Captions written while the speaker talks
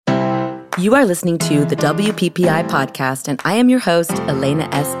You are listening to the WPPI podcast, and I am your host, Elena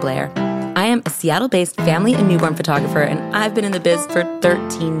S. Blair. I am a Seattle-based family and newborn photographer, and I've been in the biz for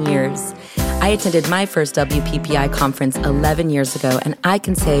 13 years. I attended my first WPPI conference 11 years ago, and I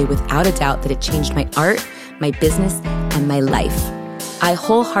can say without a doubt that it changed my art, my business, and my life. I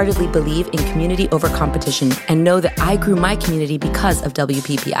wholeheartedly believe in community over competition and know that I grew my community because of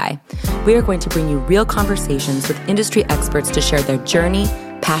WPPI. We are going to bring you real conversations with industry experts to share their journey,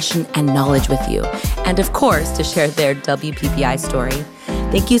 passion, and knowledge with you. And of course, to share their WPPI story.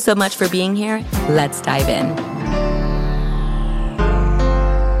 Thank you so much for being here. Let's dive in.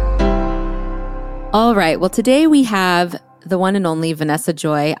 All right. Well, today we have the one and only Vanessa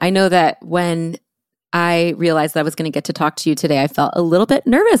Joy. I know that when I realized that I was going to get to talk to you today, I felt a little bit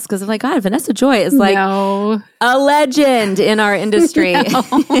nervous because I'm like, God, Vanessa Joy is like a legend in our industry. No.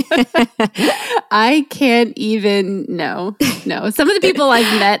 I can't even, no. Some of the people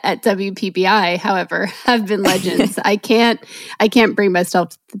I've met at WPPI, however, have been legends. I can't bring myself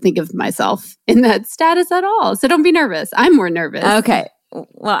to think of myself in that status at all. So don't be nervous. I'm more nervous. Okay.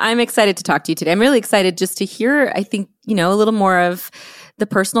 Well, I'm excited to talk to you today. I'm really excited just to hear, I think, a little more of the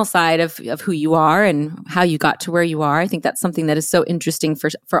personal side of who you are and how you got to where you are. I think that's something that is so interesting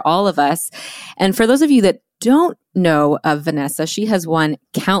for all of us. And for those of you that don't know of Vanessa, she has won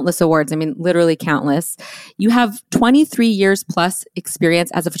countless awards. I mean, literally countless. You have 23 years plus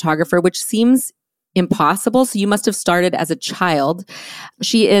experience as a photographer, which seems impossible. So you must have started as a child.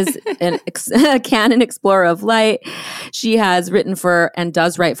 She is a Canon Explorer of Light. She has written for and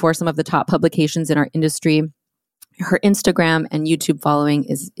does write for some of the top publications in our industry. Her Instagram and YouTube following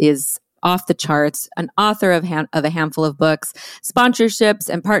is off the charts, an author of a handful of books, sponsorships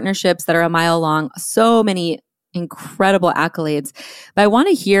and partnerships that are a mile long, so many incredible accolades. But I want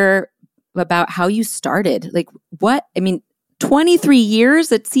to hear about how you started. 23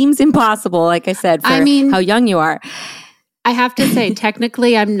 years, it seems impossible, like I said, for how young you are. I have to say,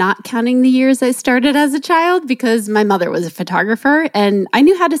 technically, I'm not counting the years I started as a child because my mother was a photographer and I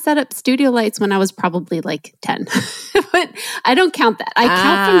knew how to set up studio lights when I was probably like 10. But I don't count that. I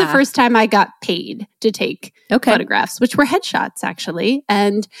count from the first time I got paid to take photographs, which were headshots, actually.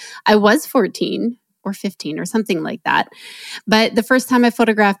 And I was 14 or 15 or something like that. But the first time I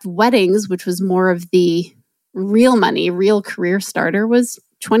photographed weddings, which was more of the real money, real career starter, was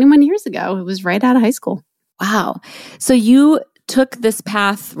 21 years ago. It was right out of high school. Wow. So you took this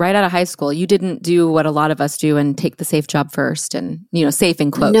path right out of high school. You didn't do what a lot of us do and take the safe job first and, safe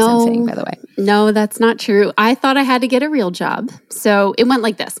in quotes I'm saying, by the way. No, that's not true. I thought I had to get a real job. So it went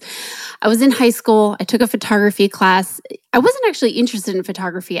like this. I was in high school. I took a photography class. I wasn't actually interested in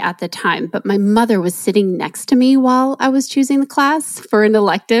photography at the time, but my mother was sitting next to me while I was choosing the class for an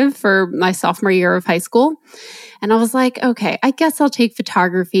elective for my sophomore year of high school. And I was like, okay, I guess I'll take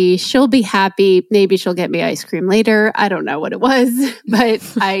photography. She'll be happy. Maybe she'll get me ice cream later. I don't know what it was, but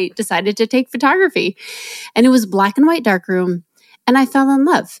I decided to take photography. And it was black and white darkroom. And I fell in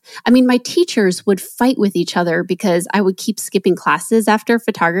love. I mean, my teachers would fight with each other because I would keep skipping classes after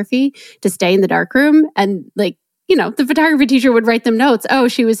photography to stay in the darkroom. And the photography teacher would write them notes. Oh,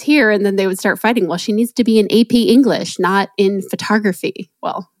 she was here. And then they would start fighting. Well, she needs to be in AP English, not in photography.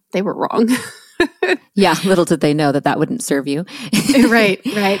 Well, they were wrong. Yeah, little did they know that wouldn't serve you. Right.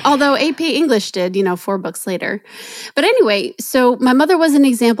 Although AP English did, 4 books later. But anyway, so my mother was an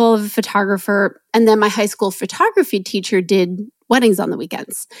example of a photographer. And then my high school photography teacher did weddings on the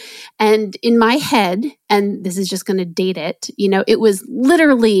weekends. And in my head, and this is just going to date it, it was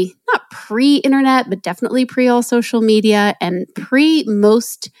literally not pre-internet, but definitely pre-all social media and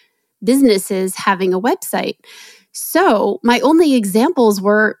pre-most businesses having a website. So my only examples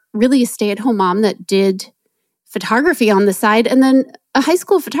were really a stay-at-home mom that did photography on the side and then a high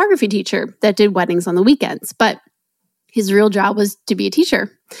school photography teacher that did weddings on the weekends. But his real job was to be a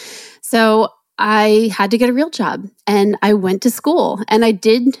teacher. So I had to get a real job and I went to school and I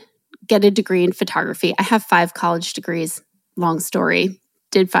did get a degree in photography. I have 5 college degrees. Long story.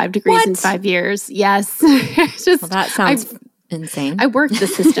 Did 5 degrees in 5 years. Yes. That sounds insane. I worked the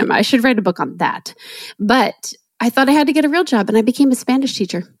system. I should write a book on that. But I thought I had to get a real job and I became a Spanish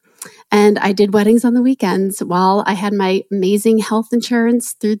teacher. And I did weddings on the weekends while I had my amazing health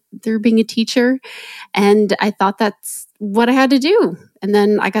insurance through being a teacher. And I thought that's what I had to do. And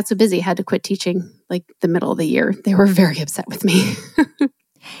then I got so busy, I had to quit teaching the middle of the year. They were very upset with me.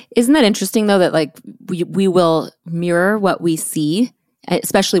 Isn't that interesting though, that we will mirror what we see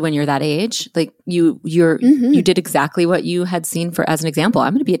especially when you're that age. Like you did exactly what you had seen for as an example.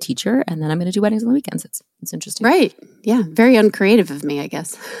 I'm going to be a teacher, and then I'm going to do weddings on the weekends. It's interesting. Right. Yeah. Very uncreative of me, I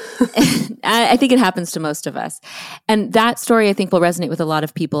guess. I think it happens to most of us. And that story, I think, will resonate with a lot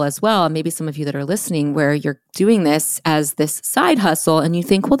of people as well. And maybe some of you that are listening, where you're doing this as this side hustle and you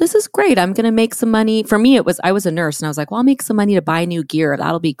think, well, this is great. I'm going to make some money. For me, I was a nurse and I was like, well, I'll make some money to buy new gear.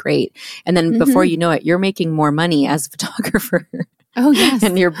 That'll be great. And then before you know it, you're making more money as a photographer. Oh, yes.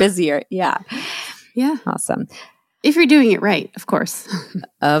 And you're busier. Yeah. Yeah. Awesome. If you're doing it right, of course.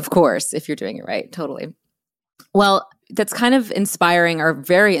 Of course, if you're doing it right. Totally. Well, that's kind of inspiring, or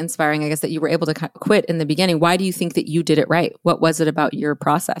very inspiring, I guess, that you were able to quit in the beginning. Why do you think that you did it right? What was it about your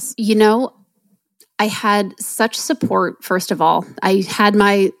process? I had such support, first of all. I had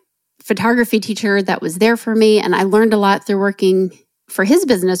my photography teacher that was there for me, and I learned a lot through working for his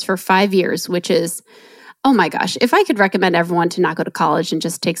business for 5 years, which is, oh my gosh, if I could recommend everyone to not go to college and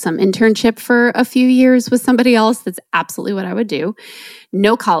just take some internship for a few years with somebody else, that's absolutely what I would do.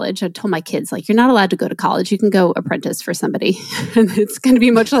 No college. I told my kids, like, you're not allowed to go to college. You can go apprentice for somebody. And it's going to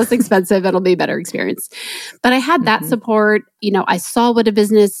be much less expensive. It'll be a better experience. But I had that support. I saw what a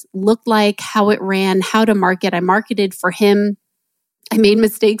business looked like, how it ran, how to market. I marketed for him. I made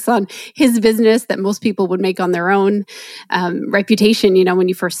mistakes on his business that most people would make on their own reputation, when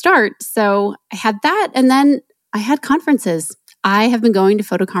you first start. So I had that. And then I had conferences. I have been going to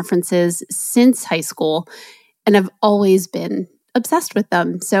photo conferences since high school, and I've always been obsessed with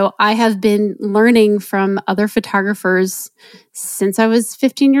them. So I have been learning from other photographers since I was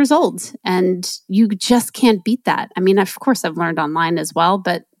 15 years old. And you just can't beat that. I mean, of course, I've learned online as well,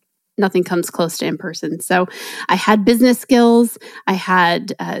 but nothing comes close to in person. So I had business skills. I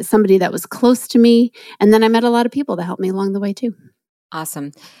had somebody that was close to me. And then I met a lot of people that helped me along the way too.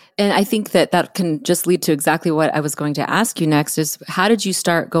 Awesome. And I think that can just lead to exactly what I was going to ask you next is, how did you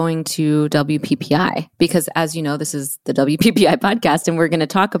start going to WPPI? Because as you know, this is the WPPI podcast, and we're going to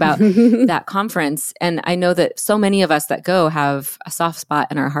talk about that conference. And I know that so many of us that go have a soft spot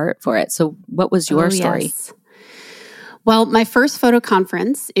in our heart for it. So what was your story? Yes. Well, my first photo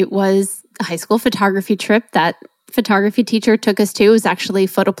conference, it was a high school photography trip that photography teacher took us to. It was actually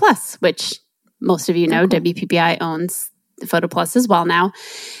Photo Plus, which most of you know, WPPI owns the Photo Plus as well now.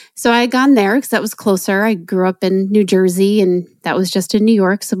 So I had gone there because that was closer. I grew up in New Jersey and that was just in New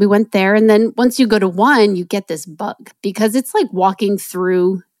York. So we went there. And then once you go to one, you get this bug because it's like walking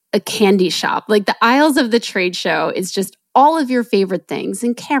through a candy shop. Like the aisles of the trade show is just all of your favorite things,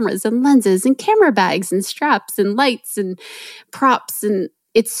 and cameras and lenses and camera bags and straps and lights and props. And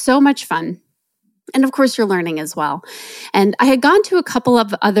it's so much fun. And of course, you're learning as well. And I had gone to a couple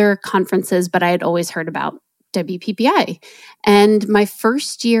of other conferences, but I had always heard about WPPI. And my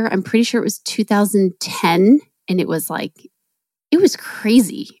first year, I'm pretty sure it was 2010. And it was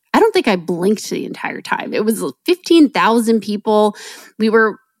crazy. I don't think I blinked the entire time. It was 15,000 people. We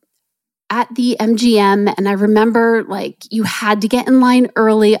were at the MGM, and I remember you had to get in line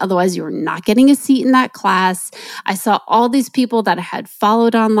early, otherwise you were not getting a seat in that class. I saw all these people that I had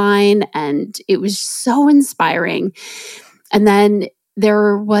followed online, and it was so inspiring. And then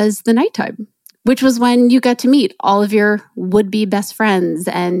there was the nighttime, which was when you got to meet all of your would-be best friends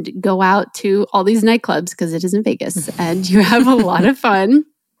and go out to all these nightclubs because it is in Vegas, and you have a lot of fun.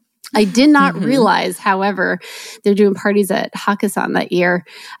 I did not realize, however, they're doing parties at Hakkasan that year.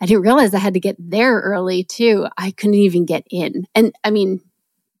 I didn't realize I had to get there early too. I couldn't even get in. And I mean,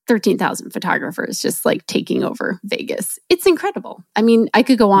 13,000 photographers just taking over Vegas. It's incredible. I mean, I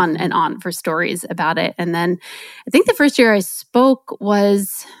could go on and on for stories about it. And then I think the first year I spoke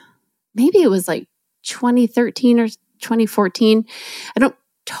was, maybe it was 2013 or 2014. I don't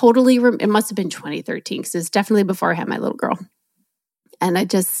totally remember. It must have been 2013 because it's definitely before I had my little girl. And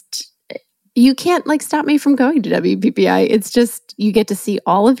you can't stop me from going to WPPI. It's just, you get to see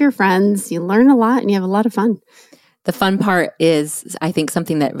all of your friends, you learn a lot, and you have a lot of fun. The fun part is, I think,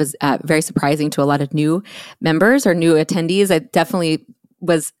 something that was very surprising to a lot of new members or new attendees. I definitely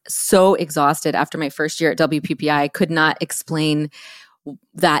was so exhausted after my first year at WPPI. I could not explain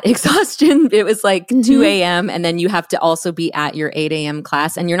that exhaustion. It was 2 a.m. and then you have to also be at your 8 a.m.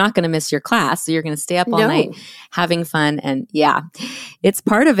 class, and you're not going to miss your class. So you're going to stay up all night having fun. And yeah, it's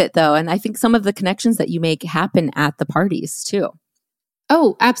part of it though. And I think some of the connections that you make happen at the parties too.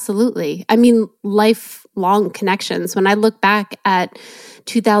 Oh, absolutely. I mean, lifelong connections. When I look back at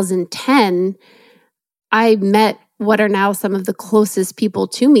 2010, I met what are now some of the closest people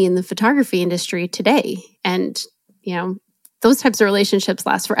to me in the photography industry today. And, those types of relationships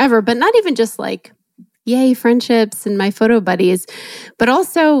last forever, but not even just yay, friendships and my photo buddies, but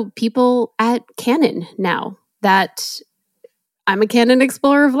also people at Canon now that I'm a Canon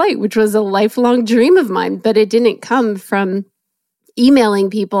Explorer of Light, which was a lifelong dream of mine, but it didn't come from emailing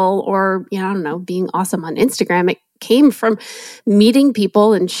people or, I don't know, being awesome on Instagram. It came from meeting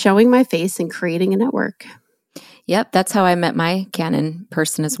people and showing my face and creating a network. Yep, that's how I met my Canon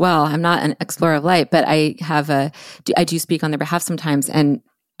person as well. I'm not an Explorer of Light, but I do speak on their behalf sometimes. And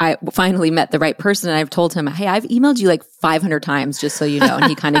I finally met the right person, and I've told him, "Hey, I've emailed you like 500 times, just so you know." And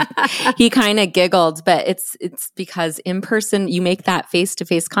he kind of giggled, but it's because in person you make that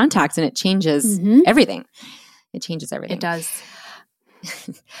face-to-face contact, and it changes everything. It changes everything. It does.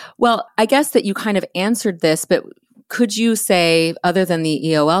 Well, I guess that you kind of answered this, but could you say, other than the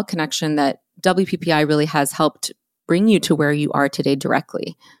EOL connection, that WPPI really has helped bring you to where you are today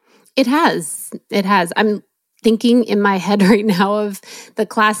directly? It has. It has. I'm thinking in my head right now of the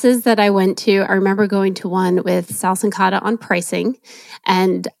classes that I went to. I remember going to one with Sal Sincata on pricing,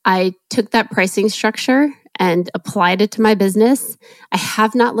 and I took that pricing structure and applied it to my business. I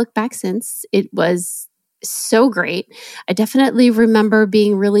have not looked back since. It was so great. I definitely remember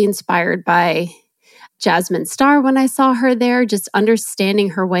being really inspired by Jasmine Starr when I saw her there, just understanding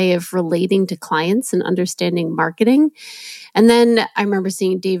her way of relating to clients and understanding marketing. And then I remember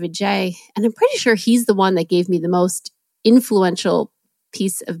seeing David J., and I'm pretty sure he's the one that gave me the most influential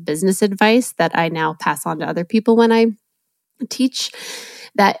piece of business advice that I now pass on to other people when I teach,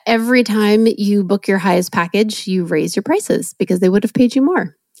 that every time you book your highest package, you raise your prices because they would have paid you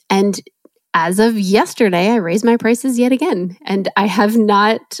more. And as of yesterday, I raised my prices yet again, and I have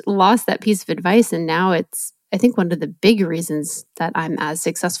not lost that piece of advice. And now it's, I think, one of the big reasons that I'm as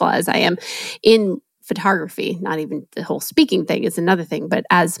successful as I am in photography. Not even the whole speaking thing is another thing, but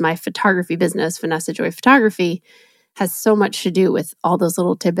as my photography business, Vanessa Joy Photography, has so much to do with all those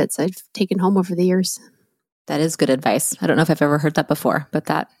little tidbits I've taken home over the years. That is good advice. I don't know if I've ever heard that before,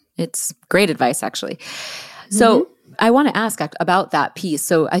 but it's great advice, actually. So I want to ask about that piece.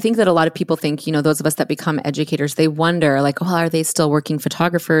 So I think that a lot of people think, those of us that become educators, they wonder like, well, are they still working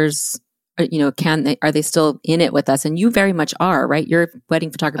photographers? Or, are they still in it with us? And you very much are, right? Your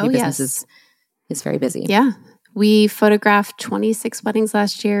wedding photography business is very busy. Yeah. We photographed 26 weddings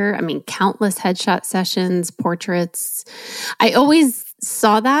last year. I mean, countless headshot sessions, portraits. I always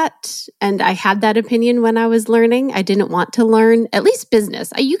saw that, and I had that opinion when I was learning. I didn't want to learn, at least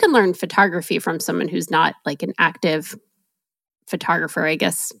business. You can learn photography from someone who's not like an active photographer, I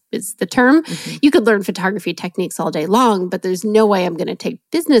guess is the term. You could learn photography techniques all day long, but there's no way I'm going to take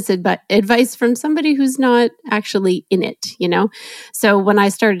business advice from somebody who's not actually in it, So when I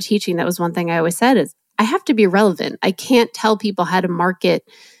started teaching, that was one thing I always said is, I have to be relevant. I can't tell people how to market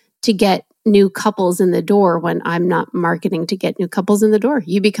to get new couples in the door when I'm not marketing to get new couples in the door.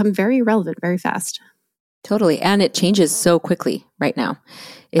 You become very relevant very fast. Totally. And it changes so quickly right now.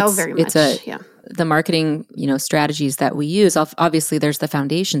 Very much. The marketing, strategies that we use, obviously there's the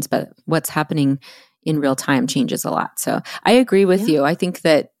foundations, but what's happening in real time changes a lot. So I agree with you. I think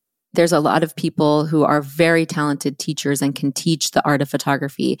that there's a lot of people who are very talented teachers and can teach the art of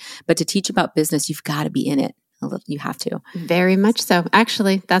photography, but to teach about business, you've got to be in it. You have to. Very much so.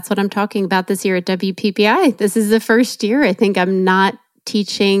 Actually, that's what I'm talking about this year at WPPI. This is the first year I think I'm not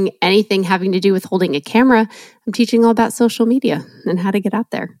teaching anything having to do with holding a camera. I'm teaching all about social media and how to get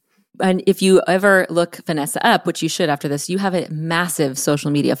out there. And if you ever look Vanessa up, which you should after this, you have a massive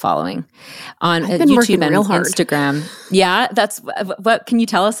social media following on YouTube and Instagram. Yeah, what can you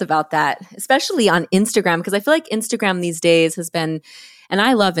tell us about that? Especially on Instagram, because I feel like Instagram these days has been, and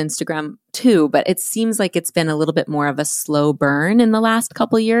I love Instagram too, but it seems like it's been a little bit more of a slow burn in the last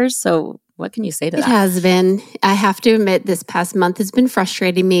couple of years. So what can you say to that? It has been. I have to admit, this past month has been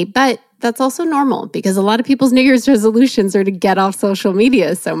frustrating me, but that's also normal because a lot of people's New Year's resolutions are to get off social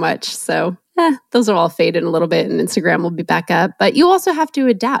media so much. So those are all faded a little bit and Instagram will be back up. But you also have to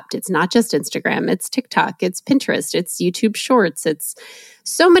adapt. It's not just Instagram. It's TikTok. It's Pinterest. It's YouTube Shorts. It's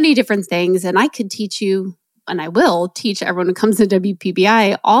so many different things. And I could teach you, and I will teach everyone who comes to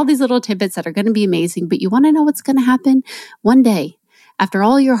WPBI, all these little tidbits that are going to be amazing. But you want to know what's going to happen? One day, after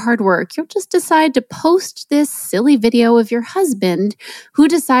all your hard work, you'll just decide to post this silly video of your husband who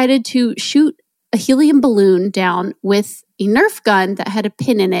decided to shoot a helium balloon down with a Nerf gun that had a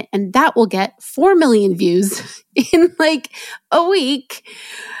pin in it, and that will get 4 million views in like a week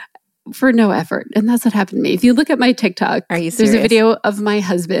for no effort. And that's what happened to me. If you look at my TikTok, there's a video of my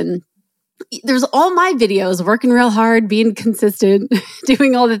husband. There's all my videos, working real hard, being consistent,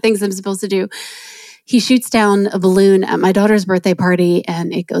 doing all the things I'm supposed to do. He shoots down a balloon at my daughter's birthday party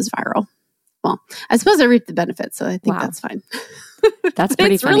and it goes viral. Well, I suppose I reaped the benefits, so I think that's fine. That's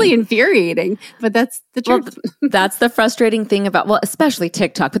pretty It's funny. really infuriating, but that's the truth. That's the frustrating thing about, especially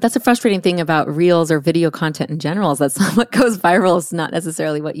TikTok, but that's the frustrating thing about reels or video content in general is that's not what goes viral. It's not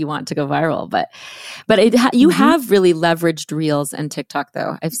necessarily what you want to go viral, but you have really leveraged reels and TikTok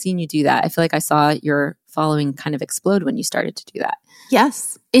though. I've seen you do that. I feel like I saw your following kind of explode when you started to do that.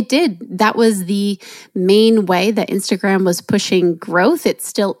 Yes, it did. That was the main way that Instagram was pushing growth. It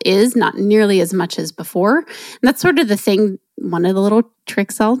still is, not nearly as much as before. And that's sort of the thing. One of the little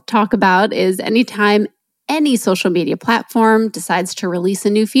tricks I'll talk about is anytime any social media platform decides to release a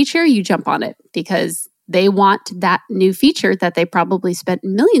new feature, you jump on it because they want that new feature that they probably spent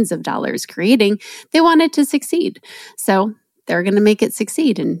millions of dollars creating. They want it to succeed. So they're going to make it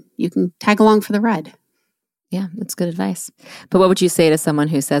succeed and you can tag along for the ride. Yeah, that's good advice. But what would you say to someone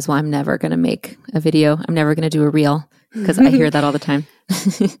who says, well, I'm never going to make a video. I'm never going to do a reel? Because I hear that all the time.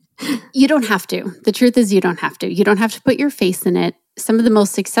 You don't have to. The truth is you don't have to. You don't have to put your face in it. Some of the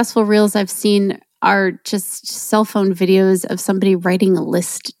most successful reels I've seen are just cell phone videos of somebody writing a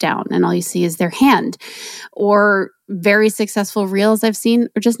list down and all you see is their hand. Or very successful reels I've seen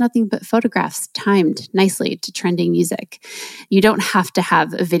are just nothing but photographs timed nicely to trending music. You don't have to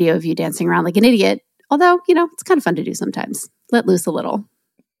have a video of you dancing around like an idiot. Although, it's kind of fun to do sometimes. Let loose a little.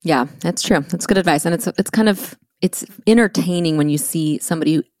 Yeah, that's true. That's good advice. And it's entertaining when you see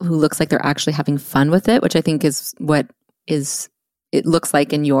somebody who looks like they're actually having fun with it, which I think is what it looks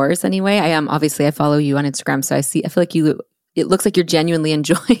like in yours anyway. I follow you on Instagram, so I feel like it looks like you're genuinely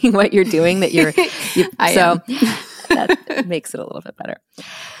enjoying what you're doing, that that makes it a little bit better.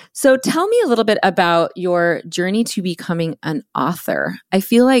 So tell me a little bit about your journey to becoming an author. I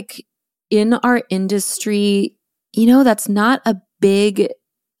feel like in our industry, that's not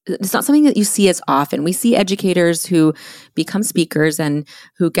it's not something that you see as often. We see educators who become speakers and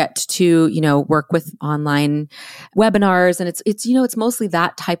who get to, work with online webinars, and it's mostly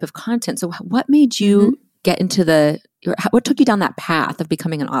that type of content. So what made you get into what took you down that path of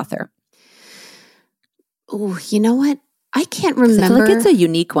becoming an author? Oh, you know what? I can't remember. I feel like it's a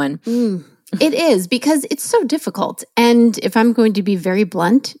unique one. It is, because it's so difficult. And if I'm going to be very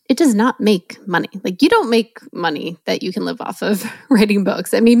blunt, it does not make money. Like, you don't make money that you can live off of writing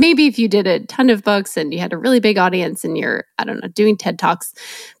books. I mean, maybe if you did a ton of books and you had a really big audience and you're, doing TED Talks,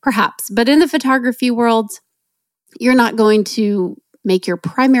 perhaps. But in the photography world, you're not going to make your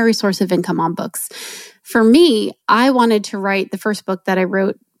primary source of income on books. For me, I wanted to write the first book that I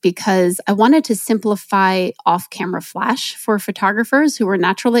wrote because I wanted to simplify off-camera flash for photographers who were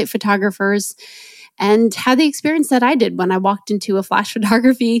natural light photographers and had the experience that I did when I walked into a flash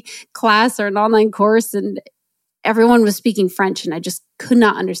photography class or an online course and everyone was speaking French and I just could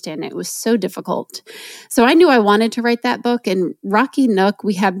not understand it. It was so difficult. So I knew I wanted to write that book. And Rocky Nook,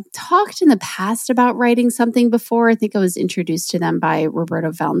 we had talked in the past about writing something before. I think I was introduced to them by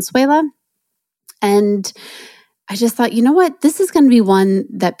Roberto Valenzuela. And I just thought, you know what? This is going to be one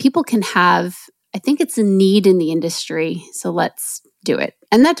that people can have. I think it's a need in the industry. So let's do it.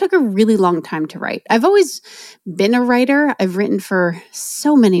 And that took a really long time to write. I've always been a writer. I've written for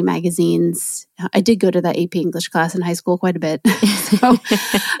so many magazines. I did go to that AP English class in high school quite a bit. So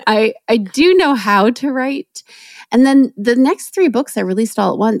I do know how to write. And then the next 3 books I released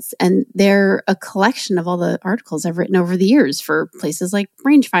all at once, and they're a collection of all the articles I've written over the years for places like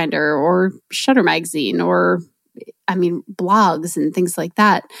Rangefinder or Shutter Magazine or blogs and things like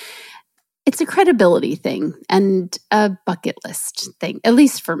that. It's a credibility thing and a bucket list thing, at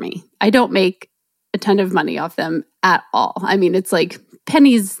least for me. I don't make a ton of money off them at all. I mean, it's like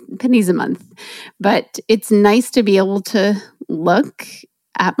pennies a month, but it's nice to be able to look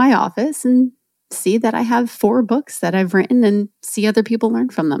at my office and see that I have 4 books that I've written and see other people learn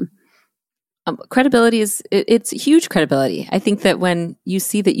from them. Credibility it's huge credibility. I think that when you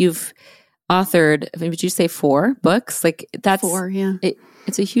see that you've authored, would you say 4 books? Like that's 4, yeah.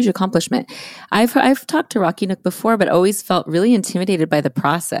 It's a huge accomplishment. I've talked to Rocky Nook before, but always felt really intimidated by the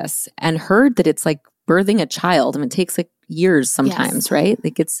process and heard that it's like birthing a child. It takes like years sometimes, yes. Right?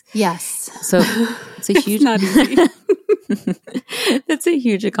 Like it's so it's a huge. It's not easy. It's a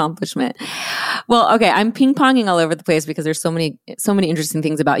huge accomplishment. Well, okay, I'm ping-ponging all over the place because there's so many interesting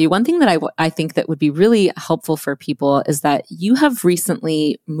things about you. One thing that I think that would be really helpful for people is that you have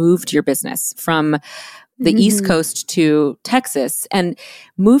recently moved your business from the East Coast to Texas, and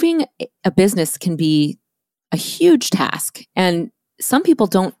moving a business can be a huge task, and some people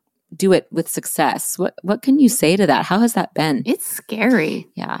don't do it with success. What can you say to that? How has that been? It's scary.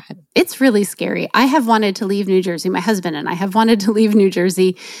 Yeah. It's really scary. I have wanted to leave New Jersey. My husband and I have wanted to leave New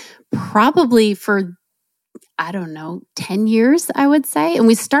Jersey probably for, I don't know, 10 years, I would say. And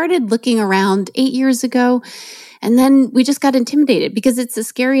we started looking around 8 years ago. And then we just got intimidated because it's the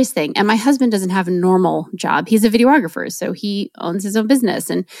scariest thing. And my husband doesn't have a normal job. He's a videographer, so he owns his own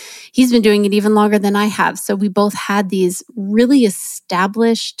business. And he's been doing it even longer than I have. So we both had these really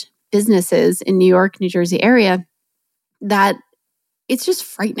established businesses in New York, New Jersey area that it's just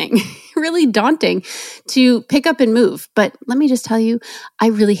frightening, really daunting to pick up and move. But let me just tell you, I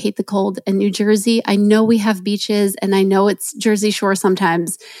really hate the cold in New Jersey. I know we have beaches and I know it's Jersey Shore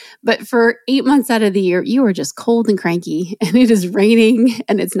sometimes, but for 8 months out of the year, you are just cold and cranky and it is raining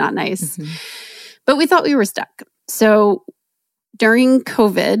and it's not nice. Mm-hmm. But we thought we were stuck. So during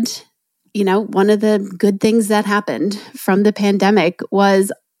COVID, one of the good things that happened from the pandemic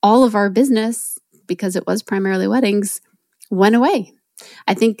was all of our business, because it was primarily weddings, went away.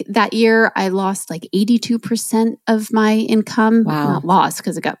 I think that year I lost like 82% of my income. Wow. Not lost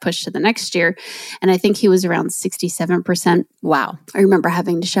because it got pushed to the next year. And I think he was around 67%. Wow. I remember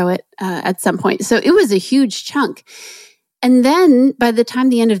having to show it at some point. So it was a huge chunk. And then by the time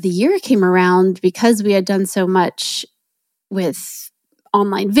the end of the year came around, because we had done so much with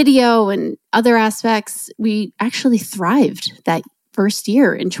online video and other aspects, we actually thrived that first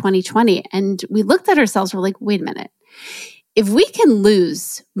year in 2020. And we looked at ourselves, we're like, wait a minute. If we can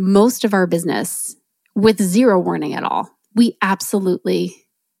lose most of our business with zero warning at all, we absolutely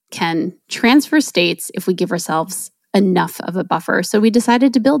can transfer states if we give ourselves enough of a buffer. So we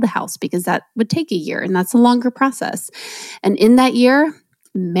decided to build a house because that would take a year and that's a longer process. And in that year,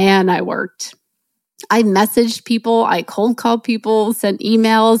 man, I worked. I messaged people, I cold called people, sent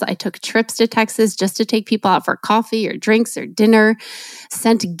emails, I took trips to Texas just to take people out for coffee or drinks or dinner,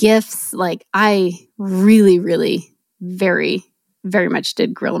 sent gifts. Like I really very, very much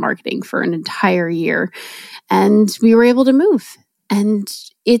did guerrilla marketing for an entire year. And we were able to move. And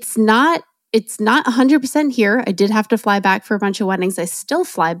it's not 100% here. I did have to fly back for a bunch of weddings. I still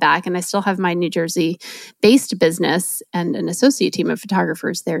fly back and I still have my New Jersey-based business and an associate team of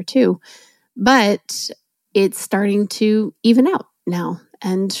photographers there too. But it's starting to even out now.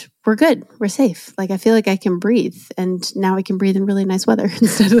 And we're good. We're safe. Like I feel like I can breathe. And now I can breathe in really nice weather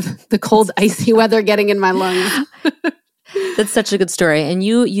instead of the cold, icy weather getting in my lungs. That's such a good story. And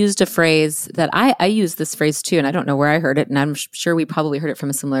you used a phrase that I use this phrase too, and I don't know where I heard it. And I'm sure we probably heard it from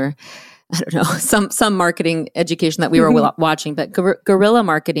a similar, I don't know, some marketing education that we were watching. But guerrilla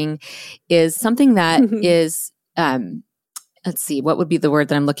marketing is something that is, let's see, what would be the word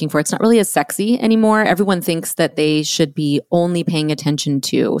that I'm looking for? It's not really as sexy anymore. Everyone thinks that they should be only paying attention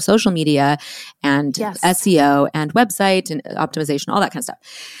to social media and SEO and website and optimization, all that kind of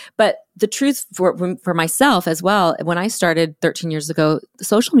stuff. But the truth for myself as well, when I started 13 years ago,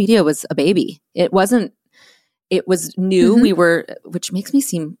 social media was a baby. It was new. We were, which makes me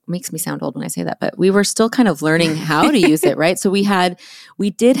sound old when I say that, but we were still kind of learning how to use it, right? So we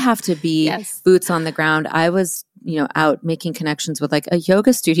did have to be boots on the ground. I was, out making connections with like a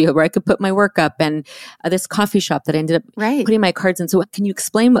yoga studio where I could put my work up and this coffee shop that I ended up putting my cards in. So can you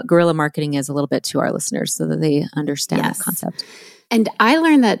explain what guerrilla marketing is a little bit to our listeners so that they understand the concept? And I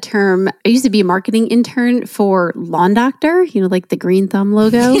learned that term. I used to be a marketing intern for Lawn Doctor, like the green thumb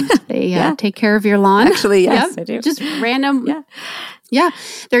logo. They take care of your lawn. Actually, yes, I do. Just random. Yeah.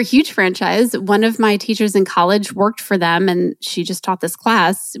 They're a huge franchise. One of my teachers in college worked for them and she just taught this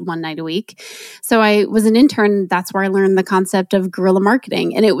class one night a week. So I was an intern. That's where I learned the concept of guerrilla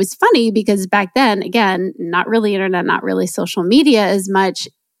marketing. And it was funny because back then, again, not really internet, not really social media as much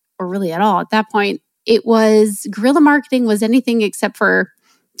or really at all. At that point, it was guerrilla marketing was anything except for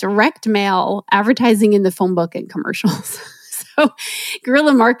direct mail, advertising in the phone book and commercials. So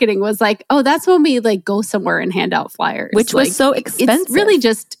guerrilla marketing was like, oh, that's when we like go somewhere and hand out flyers. Which was so expensive. It's really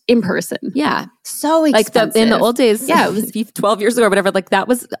just in person. Yeah. So expensive. Like in the old days, it was 12 years ago or whatever, like that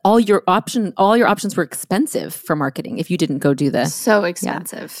was all your options were expensive for marketing if you didn't go do the. So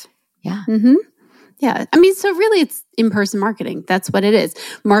expensive. Yeah. Mm-hmm. Yeah. I mean, so really it's in-person marketing. That's what it is.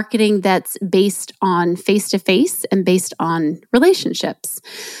 Marketing that's based on face-to-face and based on relationships.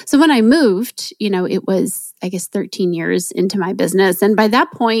 So when I moved, it was, I guess, 13 years into my business. And by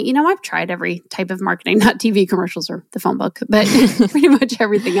that point, I've tried every type of marketing, not TV commercials or the phone book, but pretty much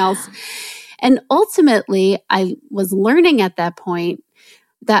everything else. And ultimately, I was learning at that point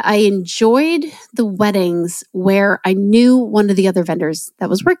that I enjoyed the weddings where I knew one of the other vendors that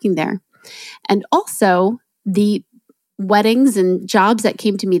was working there. And also, the weddings and jobs that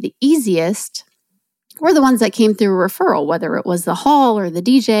came to me the easiest were the ones that came through a referral, whether it was the hall or the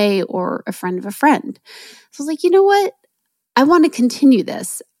DJ or a friend of a friend. So I was like, you know what? I want to continue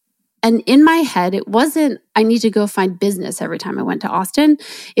this. And in my head, it wasn't, I need to go find business every time I went to Austin.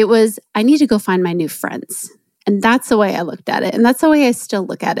 It was, I need to go find my new friends. And that's the way I looked at it. And that's the way I still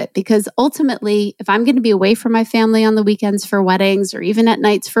look at it. Because ultimately, if I'm going to be away from my family on the weekends for weddings or even at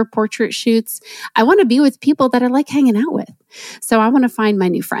nights for portrait shoots, I want to be with people that I like hanging out with. So I want to find my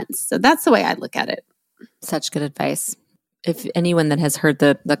new friends. So that's the way I look at it. Such good advice. If anyone that has heard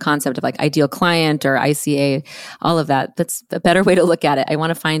the concept of like ideal client or ICA, all of that, that's a better way to look at it. I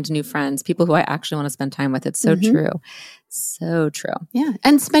want to find new friends, people who I actually want to spend time with. It's so true. So true. Yeah.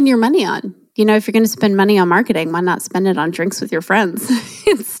 And spend your money on. If you're going to spend money on marketing, why not spend it on drinks with your friends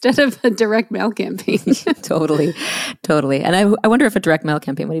instead of a direct mail campaign? Totally. And I wonder if a direct mail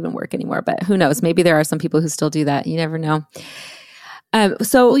campaign would even work anymore, but who knows? Maybe there are some people who still do that. You never know.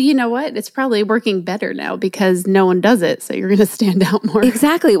 Well, you know what? It's probably working better now because no one does it. So you're going to stand out more.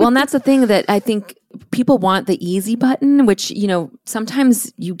 Exactly. Well, and that's the thing that I think people want the easy button, which,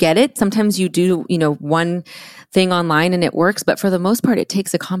 sometimes you get it. Sometimes you do, one thing online and it works. But for the most part, it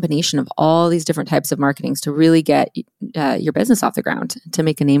takes a combination of all these different types of marketings to really get your business off the ground, to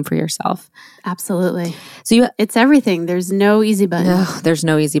make a name for yourself. Absolutely. So it's everything. There's no easy button. No, there's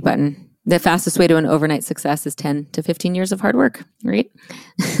no easy button. The fastest way to an overnight success is 10 to 15 years of hard work, right?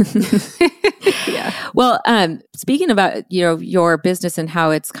 Yeah. Well, speaking about, your business and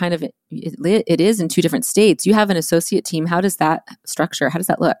how it's kind of, it is in two different states. You have an associate team. How does that structure? How does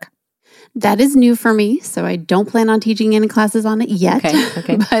that look? That is new for me, so I don't plan on teaching any classes on it yet.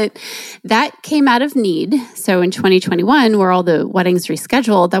 Okay. But that came out of need. So in 2021, where all the weddings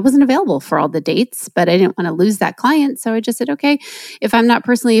rescheduled, that wasn't available for all the dates, but I didn't want to lose that client. So I just said, okay, if I'm not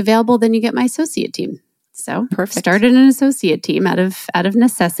personally available, then you get my associate team. So perfect. Started an associate team out of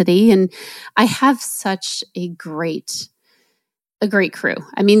necessity. And I have such a great crew.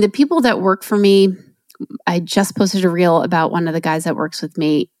 I mean, the people that work for me, I just posted a reel about one of the guys that works with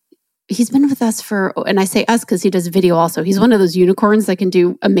me. He's been with us and I say us because he does video also. He's one of those unicorns that can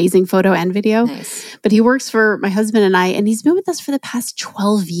do amazing photo and video. Nice. But he works for my husband and I, and he's been with us for the past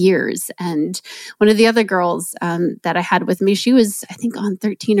 12 years. And one of the other girls that I had with me, she was, I think, on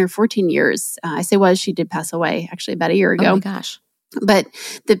 13 or 14 years. I say she did pass away actually about a year ago. Oh my gosh. But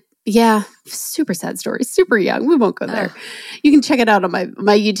super sad story, super young. We won't go there. You can check it out on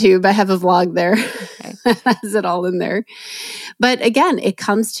my YouTube. I have a vlog there. Okay. That has it all in there. But again, it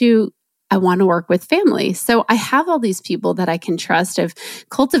comes to, I want to work with family. So I have all these people that I can trust. I've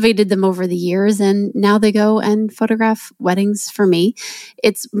cultivated them over the years, and now they go and photograph weddings for me.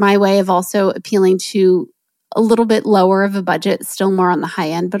 It's my way of also appealing to a little bit lower of a budget, still more on the high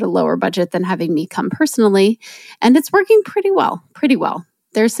end, but a lower budget than having me come personally. And it's working pretty well.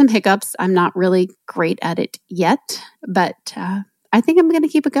 There's some hiccups. I'm not really great at it yet, but I think I'm going to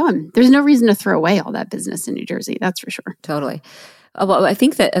keep it going. There's no reason to throw away all that business in New Jersey. That's for sure. Totally. Well, I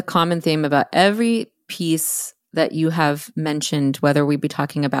think that a common theme about every piece that you have mentioned, whether we be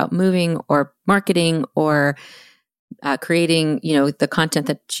talking about moving or marketing or creating, the content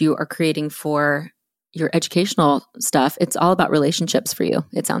that you are creating for your educational stuff, it's all about relationships for you,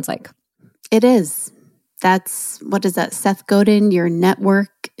 it sounds like. It is. What is that? Seth Godin, your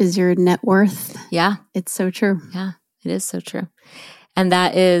network is your net worth. Yeah. It's so true. Yeah, it is so true. And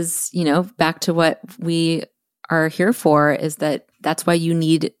that is, back to what we are here for, is that's why you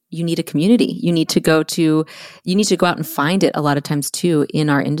need a community. You need to go out and find it a lot of times too in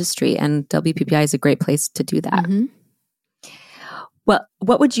our industry. And WPPI is a great place to do that. Mm-hmm. Well,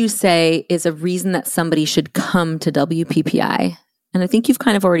 what would you say is a reason that somebody should come to WPPI? And I think you've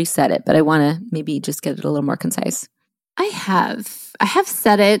kind of already said it, but I want to maybe just get it a little more concise. I have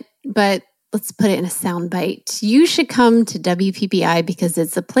said it, but let's put it in a soundbite. You should come to WPPI because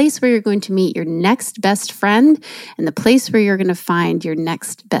it's a place where you're going to meet your next best friend and the place where you're going to find your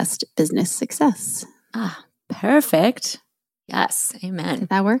next best business success. Perfect. Yes. Amen. Did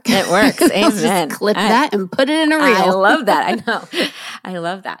that work? It works. Amen. Just clip that and put it in a reel. I love that. I know. I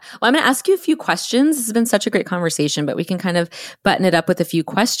love that. Well, I'm going to ask you a few questions. This has been such a great conversation, but we can kind of button it up with a few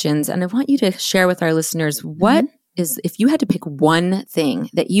questions. And I want you to share with our listeners what is, if you had to pick one thing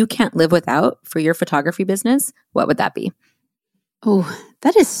that you can't live without for your photography business, what would that be? Oh,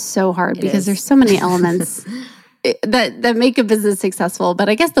 that is so hard because there's so many elements that make a business successful. But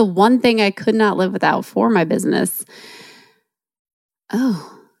I guess the one thing I could not live without for my business.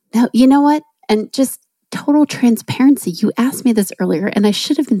 Oh, now, you know what? And just total transparency. You asked me this earlier and I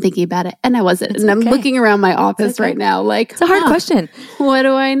should have been thinking about it and I wasn't. It's and okay. I'm looking around my office right now like, it's a hard question. What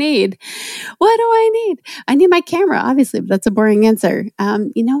do I need? I need my camera, obviously, but that's a boring answer.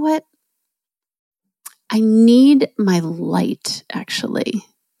 You know what? I need my light, actually.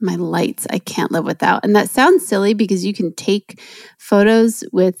 My lights I can't live without. And that sounds silly because you can take photos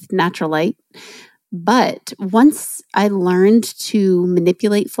with natural light. But once I learned to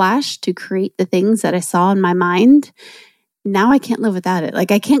manipulate flash to create the things that I saw in my mind, now I can't live without it.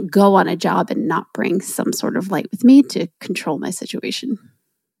 Like I can't go on a job and not bring some sort of light with me to control my situation.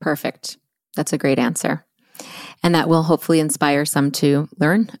 Perfect. That's a great answer. And that will hopefully inspire some to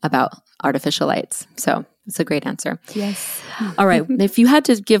learn about artificial lights. So it's a great answer. Yes. All right. If you had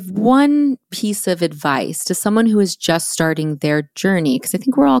to give one piece of advice to someone who is just starting their journey, because I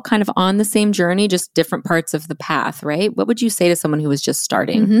think we're all kind of on the same journey, just different parts of the path, right? What would you say to someone who is just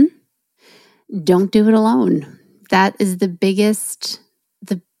starting? Mm-hmm. Don't do it alone. That is the biggest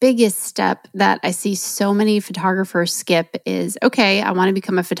step that I see so many photographers skip is, okay, I want to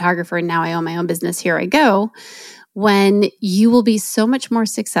become a photographer and now I own my own business. Here I go. When you will be so much more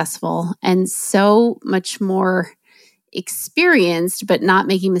successful and so much more experienced, but not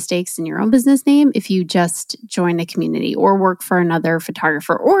making mistakes in your own business name if you just join a community or work for another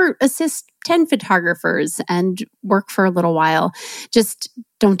photographer or assist 10 photographers and work for a little while. Just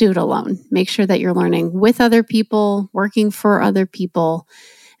don't do it alone. Make sure that you're learning with other people, working for other people,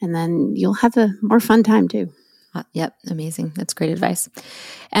 and then you'll have a more fun time too. Yep. Amazing. That's great advice.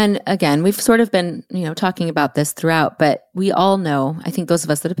 And again, we've sort of been, talking about this throughout, but we all know, I think those of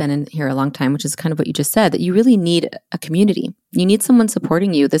us that have been in here a long time, which is kind of what you just said, that you really need a community. You need someone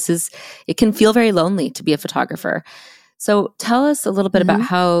supporting you. It can feel very lonely to be a photographer. So tell us a little bit about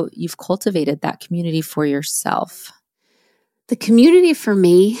how you've cultivated that community for yourself. The community for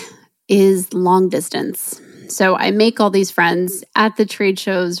me is long distance. So I make all these friends at the trade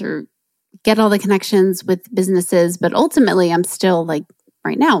shows or get all the connections with businesses, but ultimately I'm still like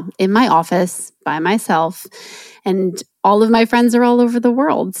right now in my office by myself and all of my friends are all over the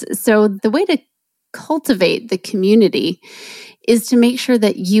world. So the way to cultivate the community is to make sure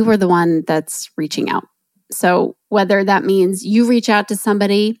that you are the one that's reaching out. So whether that means you reach out to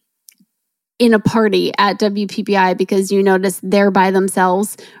somebody in a party at WPPI because you notice they're by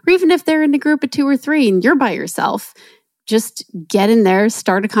themselves, or even if they're in a group of 2 or 3 and you're by yourself, just get in there,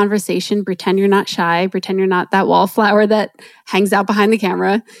 start a conversation, pretend you're not shy, pretend you're not that wallflower that hangs out behind the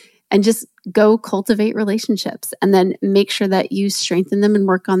camera, and just go cultivate relationships. And then make sure that you strengthen them and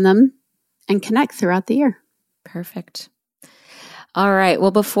work on them and connect throughout the year. Perfect. All right.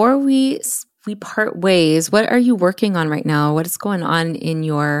 Well, before we part ways, what are you working on right now? What is going on in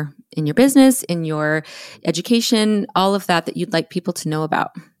your business, in your education, all of that you'd like people to know about?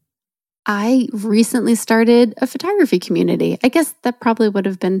 I recently started a photography community. I guess that probably would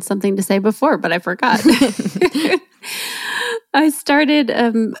have been something to say before, but I forgot. I started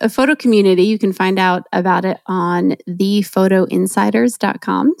a photo community. You can find out about it on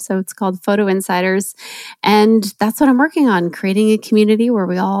thephotoinsiders.com. So it's called Photo Insiders. And that's what I'm working on, creating a community where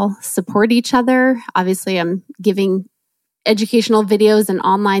we all support each other. Obviously, I'm giving educational videos and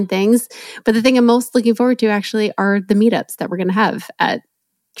online things. But the thing I'm most looking forward to actually are the meetups that we're going to have at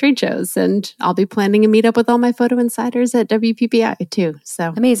trade shows. And I'll be planning a meetup with all my photo insiders at WPPI too.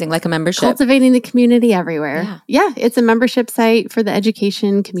 So amazing, like a membership. Cultivating the community everywhere. Yeah, it's a membership site for the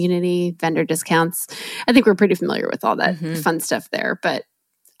education community, vendor discounts. I think we're pretty familiar with all that fun stuff there, but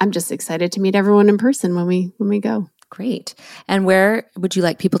I'm just excited to meet everyone in person when we go. Great. And where would you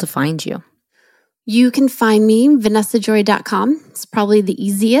like people to find you? You can find me, vanessajoy.com. It's probably the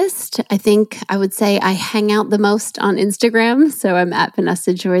easiest. I think I would say I hang out the most on Instagram. So I'm at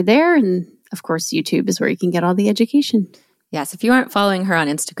Vanessa Joy there. And of course, YouTube is where you can get all the education. Yes, if you aren't following her on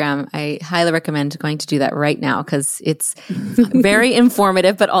Instagram, I highly recommend going to do that right now because it's very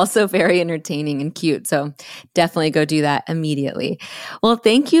informative, but also very entertaining and cute. So definitely go do that immediately. Well,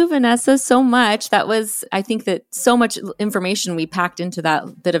 thank you, Vanessa, so much. I think that so much information we packed into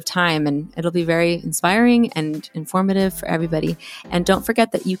that bit of time, and it'll be very inspiring and informative for everybody. And don't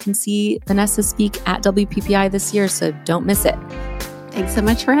forget that you can see Vanessa speak at WPPI this year, so don't miss it. Thanks so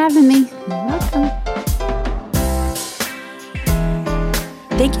much for having me. You're welcome.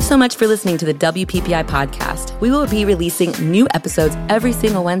 Thank you so much for listening to the WPPI podcast. We will be releasing new episodes every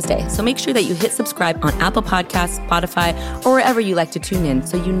single Wednesday, so make sure that you hit subscribe on Apple Podcasts, Spotify, or wherever you like to tune in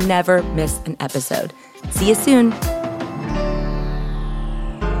so you never miss an episode. See you soon.